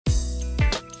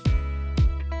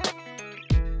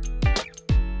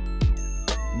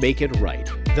Make It Right,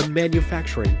 the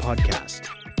manufacturing podcast.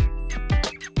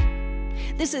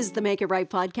 This is the Make It Right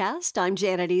podcast. I'm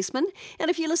Janet Eastman. And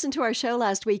if you listened to our show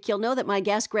last week, you'll know that my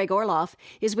guest, Greg Orloff,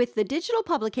 is with the digital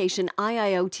publication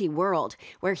IIoT World,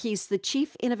 where he's the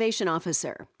Chief Innovation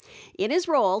Officer. In his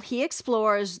role, he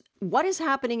explores what is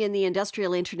happening in the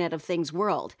industrial Internet of Things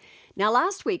world. Now,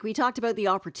 last week, we talked about the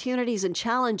opportunities and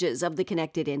challenges of the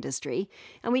connected industry,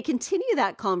 and we continue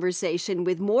that conversation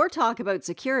with more talk about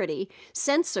security,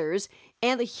 sensors,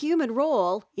 and the human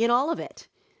role in all of it.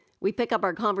 We pick up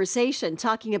our conversation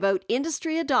talking about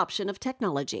industry adoption of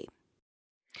technology.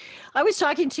 I was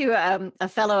talking to a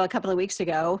fellow a couple of weeks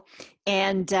ago,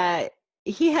 and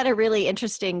he had a really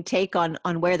interesting take on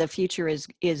where the future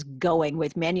is going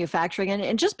with manufacturing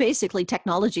and just basically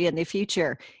technology in the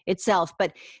future itself.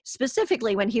 But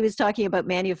specifically, when he was talking about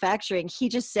manufacturing, he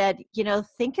just said,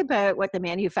 think about what the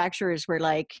manufacturers were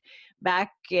like back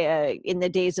in the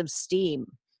days of steam.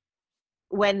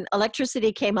 When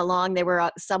electricity came along,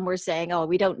 some were saying, "Oh,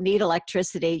 we don't need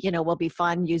electricity. We'll be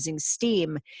fine using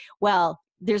steam." Well,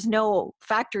 there's no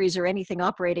factories or anything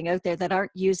operating out there that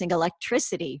aren't using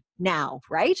electricity now,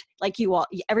 right? Like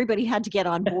everybody had to get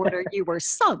on board, or you were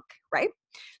sunk, right?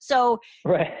 So,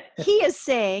 right. He is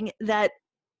saying that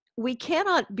we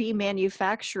cannot be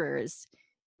manufacturers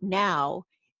now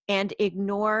and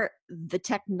ignore the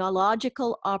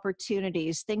technological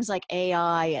opportunities, things like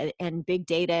AI and big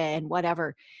data and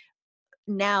whatever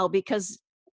now, because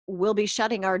we'll be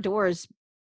shutting our doors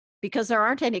because there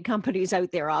aren't any companies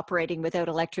out there operating without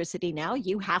electricity now.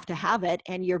 You have to have it,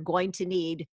 and you're going to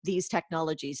need these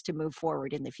technologies to move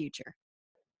forward in the future.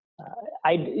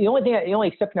 The only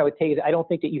exception I would take is I don't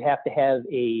think that you have to have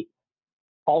a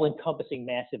all-encompassing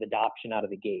massive adoption out of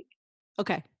the gate.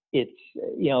 Okay. It's,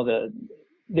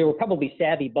 there were probably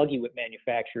savvy buggy whip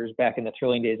manufacturers back in the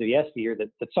thrilling days of yesteryear that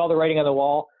saw the writing on the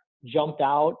wall, jumped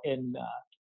out, and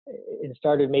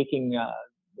started making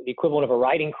the equivalent of a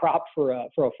riding crop for a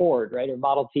Ford, right, or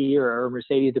Model T or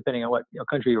Mercedes, depending on what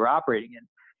country you were operating in.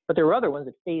 But there were other ones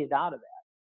that phased out of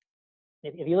that.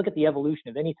 If you look at the evolution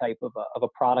of any type of a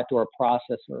product or a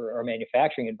process or a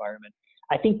manufacturing environment,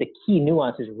 I think the key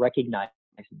nuance is recognizing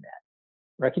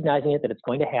it, that it's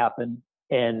going to happen,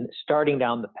 and starting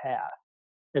down the path,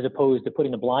 as opposed to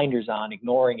putting the blinders on,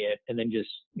 ignoring it, and then just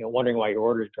wondering why your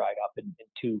orders dried up in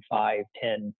 2, 5,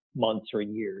 10 months or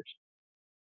years.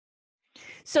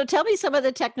 So tell me some of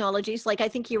the technologies. Like I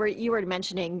think you were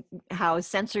mentioning how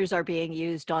sensors are being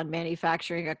used on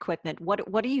manufacturing equipment.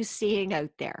 What are you seeing out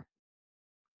there?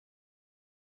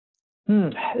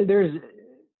 I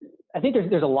think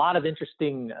there's a lot of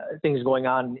interesting things going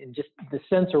on in just the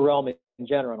sensor realm in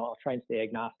general, and I'll try and stay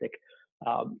agnostic.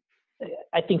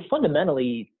 I think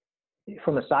fundamentally,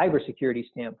 from a cybersecurity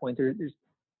standpoint,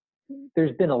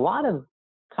 there's been a lot of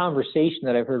conversation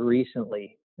that I've heard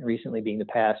recently being the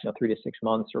past 3 to 6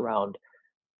 months around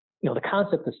the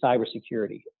concept of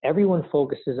cybersecurity. Everyone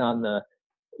focuses on the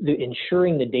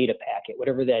ensuring the data packet,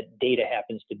 whatever that data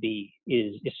happens to be,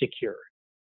 is secure.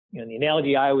 The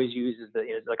analogy I always use is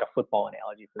like a football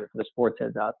analogy for the sports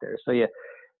heads out there. So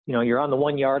you're on the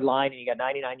 1 yard line and you got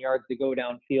 99 yards to go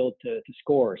downfield to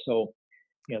score. So,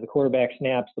 the quarterback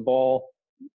snaps the ball,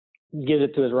 gives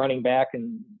it to his running back,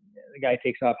 and the guy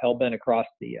takes off hell-bent across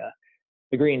the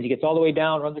greens. He gets all the way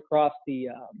down, runs across the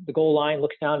goal line,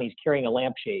 looks down, and he's carrying a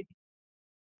lampshade.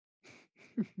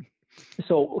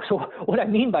 So what I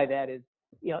mean by that is,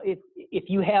 if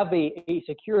you have a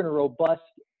secure and a robust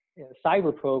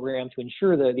cyber program to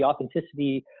ensure the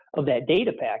authenticity of that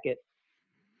data packet,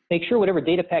 make sure whatever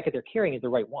data packet they're carrying is the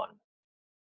right one.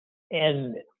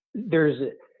 And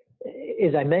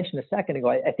as I mentioned a second ago,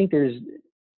 I think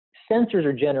sensors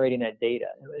are generating that data.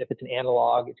 If it's an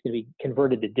analog, it's going to be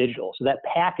converted to digital. So that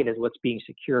packet is what's being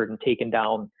secured and taken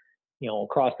down,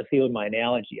 across the field, my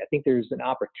analogy. I think there's an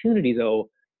opportunity, though,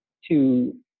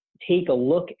 to take a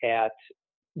look at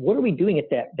what are we doing at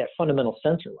that fundamental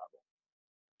sensor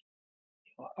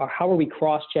level? Or how are we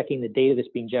cross-checking the data that's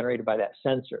being generated by that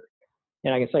sensor?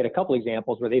 And I can cite a couple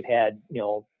examples where they've had,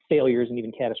 failures and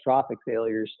even catastrophic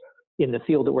failures in the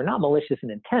field that were not malicious in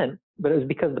intent, but it was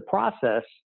because the process,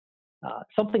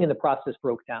 something in the process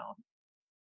broke down,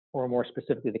 or more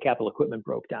specifically, the capital equipment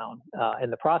broke down,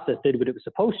 and the process did what it was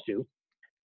supposed to,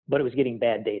 but it was getting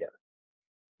bad data.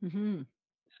 Mm-hmm.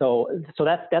 So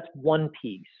that's one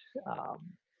piece.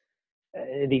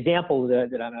 The example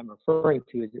that I'm referring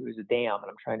to is it was a dam, and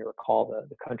I'm trying to recall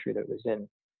the country that it was in,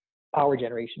 power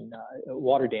generation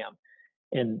water dam,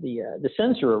 and the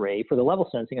sensor array for the level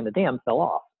sensing on the dam fell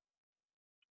off.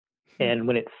 And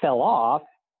when it fell off,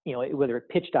 whether it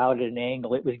pitched out at an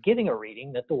angle, it was giving a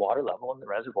reading that the water level in the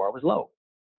reservoir was low.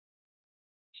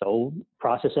 So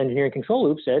process engineering control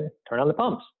loop said, turn on the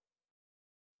pumps.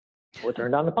 So it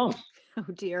turned on the pumps. Oh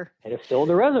dear. And it filled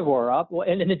the reservoir up. Well,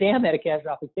 and then the dam had a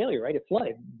catastrophic failure, right? It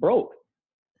flooded, broke.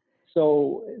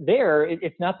 So there,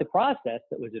 it's not the process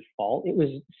that was at fault. It was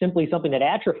simply something that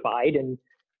atrophied and,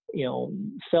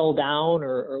 fell down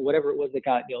or whatever it was that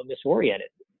got, misoriented.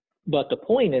 But the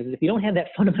point is, if you don't have that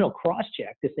fundamental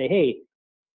cross-check to say, hey,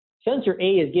 sensor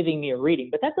A is giving me a reading,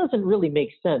 but that doesn't really make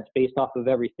sense based off of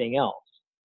everything else.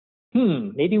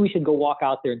 Maybe we should go walk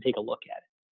out there and take a look at it.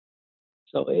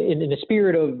 So in the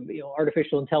spirit of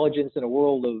artificial intelligence in a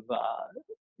world of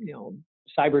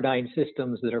Cyberdyne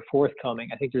systems that are forthcoming,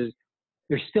 I think there's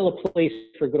still a place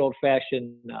for good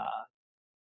old-fashioned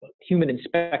human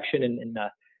inspection and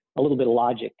a little bit of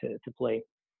logic to play.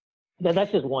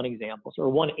 That's just one example, or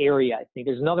one area. I think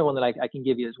there's another one that I can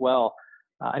give you as well.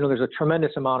 I know there's a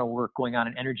tremendous amount of work going on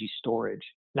in energy storage,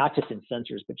 not just in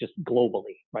sensors, but just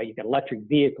globally, right? You've got electric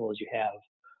vehicles, you have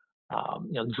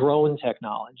drone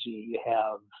technology, you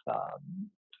have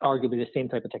arguably the same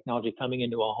type of technology coming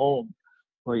into a home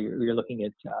where you're looking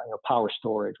at power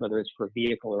storage, whether it's for a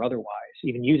vehicle or otherwise,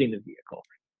 even using the vehicle.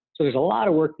 So there's a lot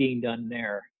of work being done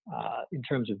there in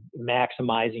terms of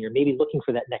maximizing or maybe looking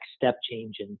for that next step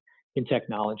change in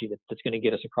technology that's going to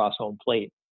get us across home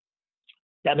plate.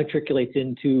 That matriculates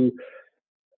into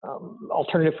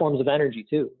alternative forms of energy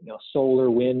too.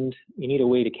 Solar, wind. You need a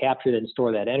way to capture that and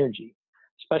store that energy,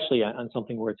 especially on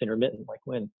something where it's intermittent like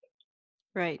wind.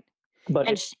 Right. But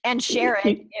and share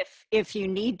it if you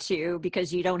need to,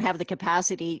 because you don't have the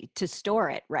capacity to store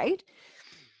it, right?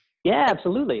 Yeah,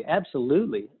 absolutely.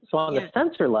 So on the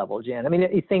sensor level, Jan, I mean,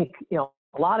 you think, a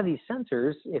lot of these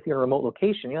sensors, if you're in a remote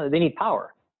location, they need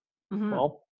power. Mm-hmm.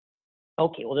 Well,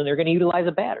 okay, well then they're going to utilize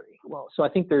a battery. Well, so I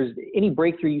think there's any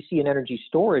breakthrough you see in energy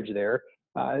storage there.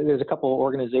 There's a couple of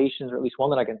organizations, or at least one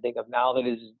that I can think of now, that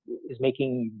is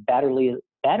making batteryless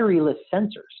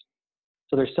sensors.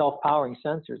 So they're self-powering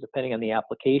sensors depending on the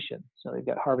application. So they've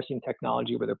got harvesting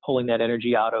technology where they're pulling that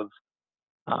energy out of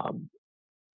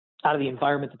the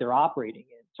environment that they're operating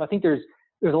in. So I think there's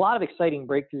a lot of exciting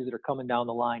breakthroughs that are coming down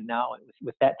the line now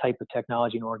with that type of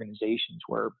technology and organizations,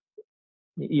 where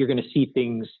you're going to see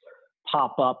things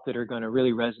pop up that are going to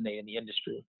really resonate in the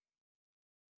industry.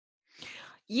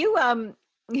 You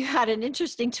had an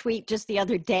interesting tweet just the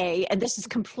other day, and this is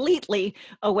completely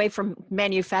away from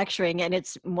manufacturing, and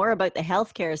it's more about the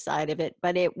healthcare side of it,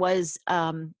 but it was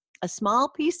a small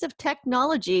piece of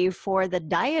technology for the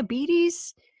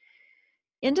diabetes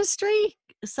industry,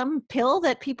 some pill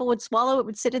that people would swallow, it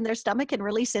would sit in their stomach and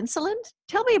release insulin.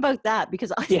 Tell me about that,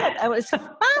 because I thought that was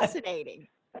fascinating.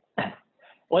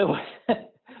 Well,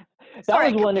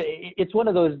 it's one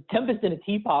of those tempest in a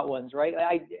teapot ones, right?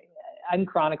 I'm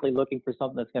chronically looking for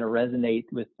something that's going to resonate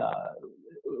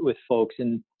with folks.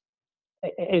 And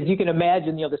as you can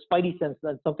imagine, the spidey sense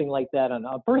on something like that on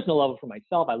a personal level for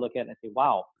myself, I look at it and I say,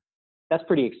 wow, that's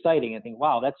pretty exciting. I think,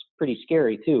 wow, that's pretty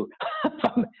scary too.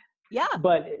 Yeah.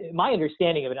 But my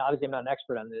understanding of it, obviously I'm not an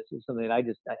expert on this, is something that I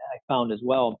found as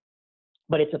well.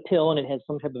 But it's a pill and it has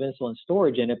some type of insulin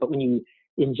storage in it. But when you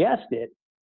ingest it,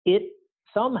 it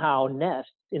somehow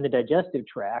nests in the digestive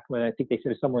tract, when I think they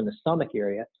said somewhere in the stomach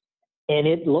area, and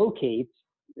it locates,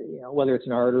 whether it's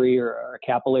an artery or a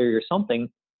capillary or something,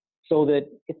 so that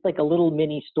it's like a little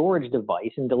mini storage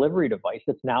device and delivery device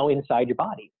that's now inside your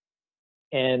body.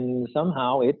 And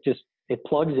somehow it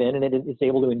plugs in and it's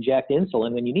able to inject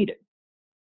insulin when you need it.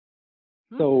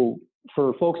 So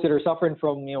for folks that are suffering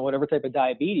from, whatever type of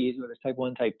diabetes, whether it's type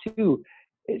 1, type 2,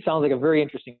 it sounds like a very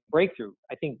interesting breakthrough.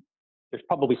 I think there's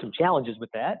probably some challenges with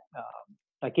that,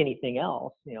 like anything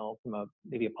else, from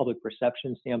maybe a public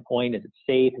perception standpoint. Is it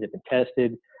safe? Has it been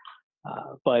tested?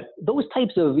 But those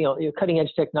types of, cutting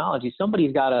edge technology,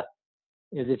 somebody's got to,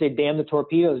 as they say, damn the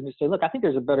torpedoes, and just say, look, I think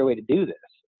there's a better way to do this.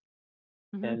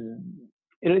 Mm-hmm. And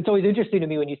it's always interesting to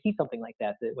me when you see something like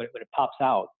that when it pops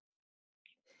out.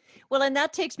 Well, and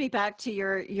that takes me back to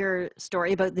your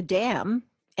story about the dam.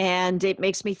 And it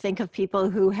makes me think of people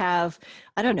who have,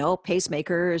 I don't know,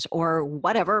 pacemakers or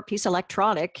whatever, piece of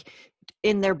electronic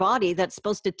in their body that's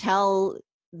supposed to tell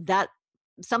that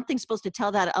something's supposed to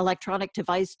tell that electronic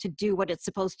device to do what it's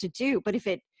supposed to do. But if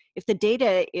the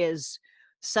data is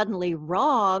suddenly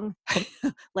wrong,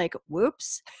 like,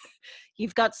 whoops,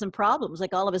 you've got some problems.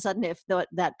 Like all of a sudden, if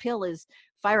that pill is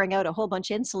firing out a whole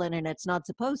bunch of insulin and it's not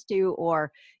supposed to, or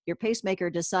your pacemaker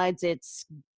decides it's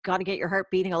got to get your heart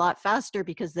beating a lot faster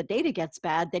because the data gets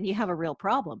bad, then you have a real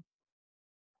problem.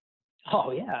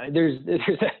 Oh yeah, there's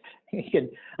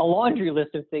a laundry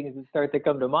list of things that start to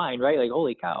come to mind, right? Like,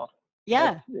 holy cow.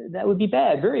 Yeah. That would be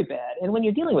bad, very bad. And when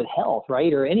you're dealing with health,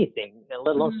 right, or anything,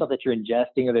 let alone stuff that you're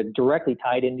ingesting or that's directly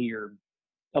tied into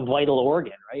a vital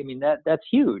organ, right? I mean, that's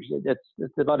huge. That's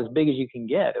about as big as you can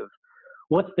get of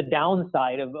what's the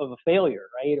downside of a failure,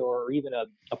 right? Or even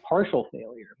a partial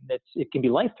failure. It can be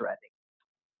life-threatening.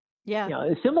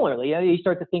 Yeah. Similarly, you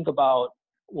start to think about,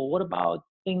 well, what about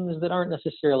things that aren't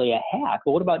necessarily a hack?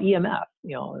 Well, what about EMF,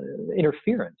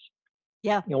 interference?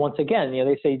 Yeah. Once again,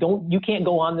 they say, you can't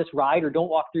go on this ride or don't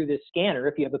walk through this scanner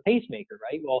if you have a pacemaker,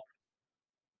 right? Well,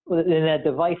 then that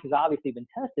device has obviously been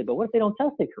tested, but what if they don't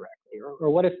test it correctly? Or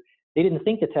what if they didn't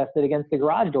think to test it against the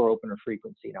garage door opener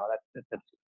frequency? That's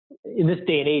in this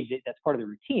day and age, that's part of the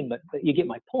routine, but you get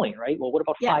my point, right? Well, what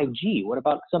about 5G? What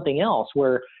about something else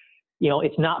where,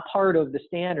 it's not part of the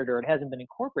standard or it hasn't been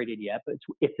incorporated yet, but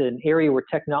it's an area where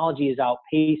technology is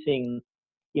outpacing,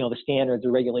 the standards,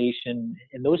 the regulation,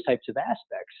 and those types of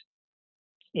aspects.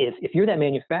 If you're that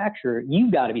manufacturer,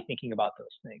 you've got to be thinking about those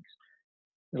things.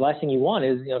 The last thing you want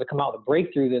is, to come out with a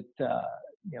breakthrough that,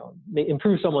 may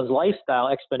improve someone's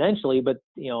lifestyle exponentially, but,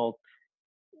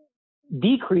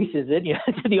 decreases it,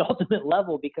 to the ultimate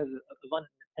level because of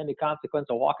unintended consequence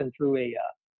of walking through a,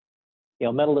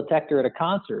 metal detector at a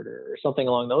concert or something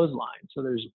along those lines. So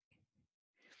there's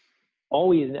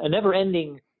always a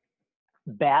never-ending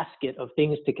basket of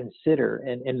things to consider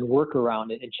and work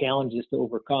around it and challenges to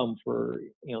overcome for,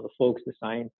 the folks, the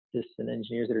scientists and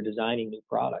engineers that are designing new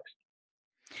products.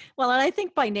 Well, and I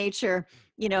think by nature,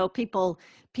 people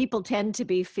tend to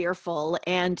be fearful,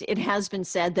 and it has been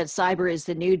said that cyber is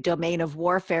the new domain of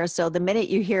warfare. So the minute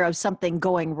you hear of something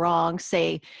going wrong,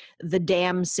 say the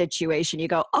dam situation, you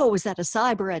go, "Oh, is that a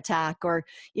cyber attack?" Or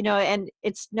and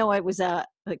it was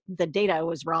the data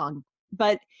was wrong.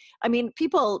 But I mean,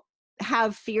 people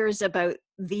have fears about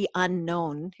the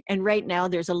unknown, and right now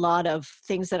there's a lot of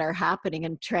things that are happening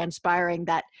and transpiring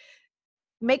that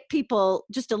make people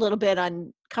just a little bit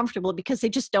uncomfortable because they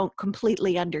just don't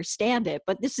completely understand it.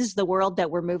 But this is the world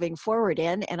that we're moving forward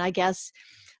in. And I guess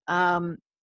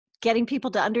getting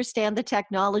people to understand the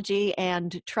technology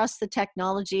and trust the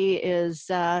technology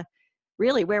is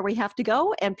really where we have to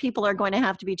go. And people are going to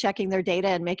have to be checking their data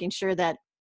and making sure that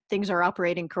things are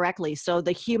operating correctly. So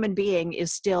the human being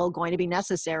is still going to be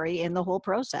necessary in the whole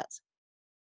process.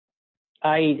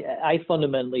 I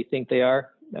fundamentally think they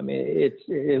are. I mean, it's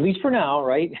at least for now,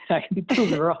 right? I can be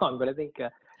proven wrong, but I think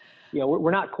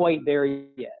we're not quite there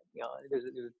yet. There's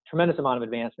a tremendous amount of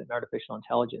advancement in artificial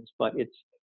intelligence, but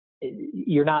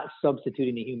you're not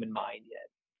substituting the human mind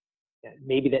yet.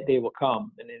 Maybe that day will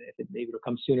come, and maybe it'll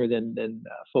come sooner than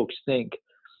folks think.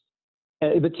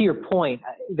 But to your point,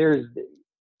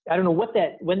 I don't know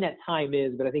when that time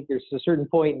is, but I think there's a certain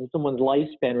point in someone's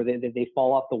lifespan where they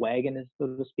fall off the wagon, so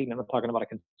to speak. I'm not talking about a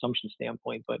consumption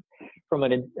standpoint, but from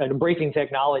an embracing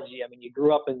technology. I mean, you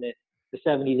grew up in the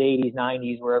 70s, 80s,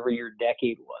 90s, wherever your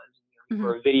decade was. You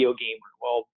were a video gamer.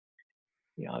 Well,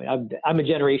 I'm a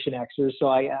Generation Xer, so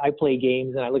I play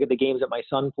games, and I look at the games that my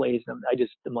son plays, and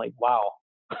I'm like, wow.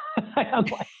 I'm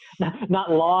like,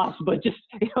 not lost, but just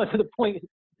to the point.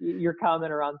 Your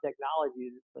comment around technology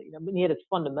is yet it's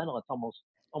fundamental. It's almost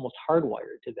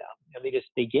hardwired to them.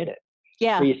 They get it.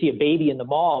 Yeah. Where you see a baby in the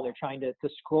mall, and they're trying to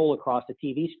scroll across the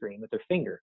TV screen with their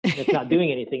finger. And it's not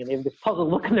doing anything, and they have this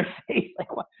puzzled look on their face,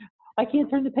 like, what? I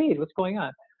can't turn the page. What's going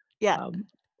on? Yeah.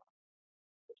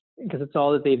 Because it's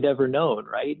all that they've ever known,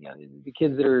 right? The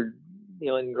kids that are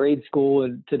in grade school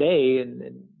and today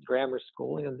and grammar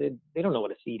school, they don't know what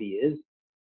a CD is.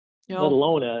 No. Let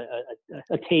alone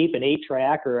a tape, an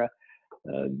 8-track, or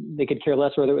they could care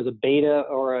less whether it was a beta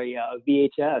or a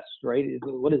VHS, right?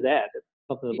 What is that? It's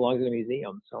something that belongs in a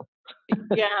museum. So.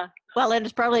 Yeah. Well, and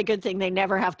it's probably a good thing they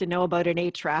never have to know about an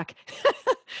 8-track.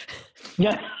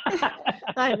 Yeah.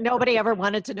 Nobody ever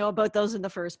wanted to know about those in the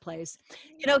first place.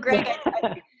 Greg,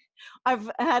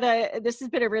 this has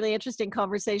been a really interesting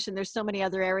conversation. There's so many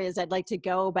other areas I'd like to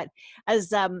go, but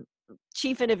as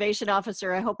Chief Innovation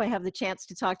Officer, I hope I have the chance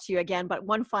to talk to you again. But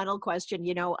one final question,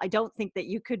 I don't think that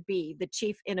you could be the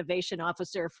Chief Innovation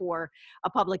Officer for a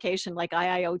publication like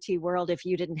IIoT World if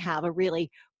you didn't have a really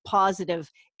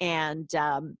positive and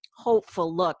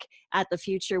hopeful look at the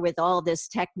future with all this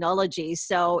technology.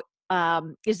 So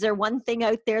is there one thing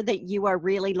out there that you are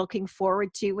really looking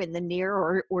forward to in the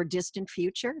near or distant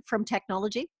future from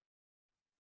technology?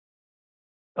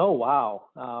 Oh, wow.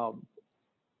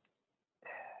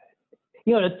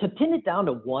 To pin it down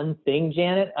to one thing,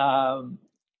 Janet, I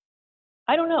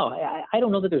don't know. I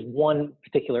don't know that there's one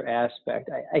particular aspect.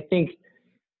 I think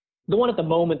the one at the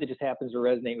moment that just happens to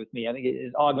resonate with me, I think,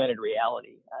 is augmented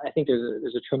reality. I think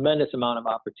there's a tremendous amount of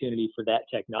opportunity for that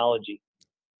technology.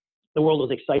 The world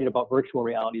was excited about virtual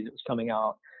reality that was coming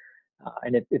out.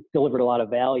 and it's delivered a lot of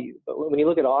value. But when you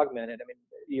look at augmented, I mean,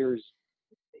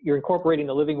 you're incorporating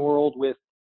the living world with,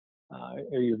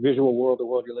 or your visual world, the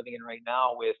world you're living in right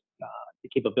now, with the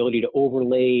capability to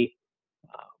overlay.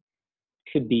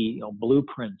 Could be,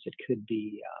 blueprints. It could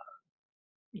be,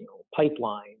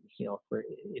 pipelines. For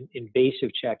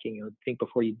invasive checking. Think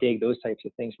before you dig. Those types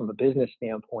of things from a business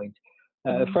standpoint.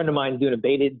 A friend of mine is doing a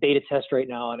beta test right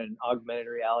now on an augmented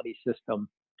reality system.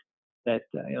 That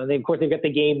of course they've got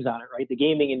the games on it, right? The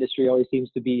gaming industry always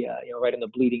seems to be, right on the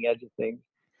bleeding edge of things.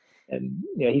 And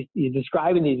he's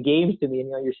describing these games to me, and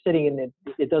you're sitting in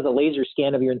it does a laser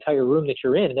scan of your entire room that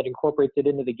you're in, and that incorporates it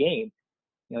into the game.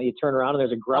 You turn around and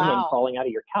there's a gremlin crawling out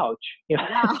of your couch.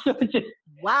 Wow. So it's just,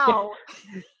 wow.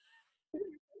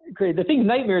 Great. The things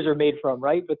nightmares are made from,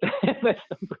 right? But that's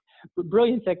some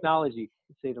brilliant technology,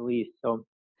 to say the least. So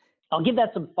I'll give that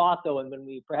some thought, though, and when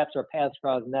we perhaps our paths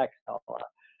cross next, I'll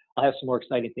have some more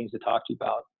exciting things to talk to you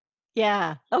about.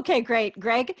 Yeah. Okay, great.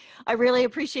 Greg, I really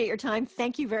appreciate your time.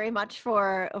 Thank you very much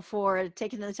for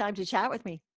taking the time to chat with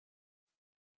me.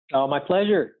 Oh, my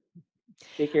pleasure.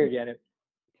 Take care, Janet.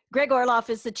 Greg Orloff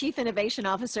is the Chief Innovation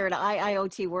Officer at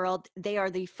IIoT World. They are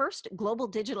the first global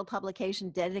digital publication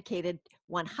dedicated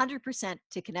 100%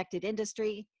 to connected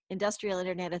industry, industrial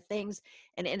Internet of Things,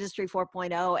 and Industry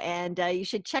 4.0. And you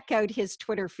should check out his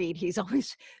Twitter feed. He's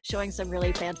always showing some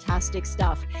really fantastic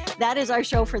stuff. That is our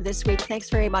show for this week. Thanks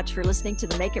very much for listening to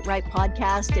the Make It Right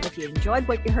podcast. And if you enjoyed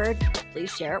what you heard,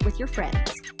 please share it with your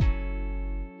friends.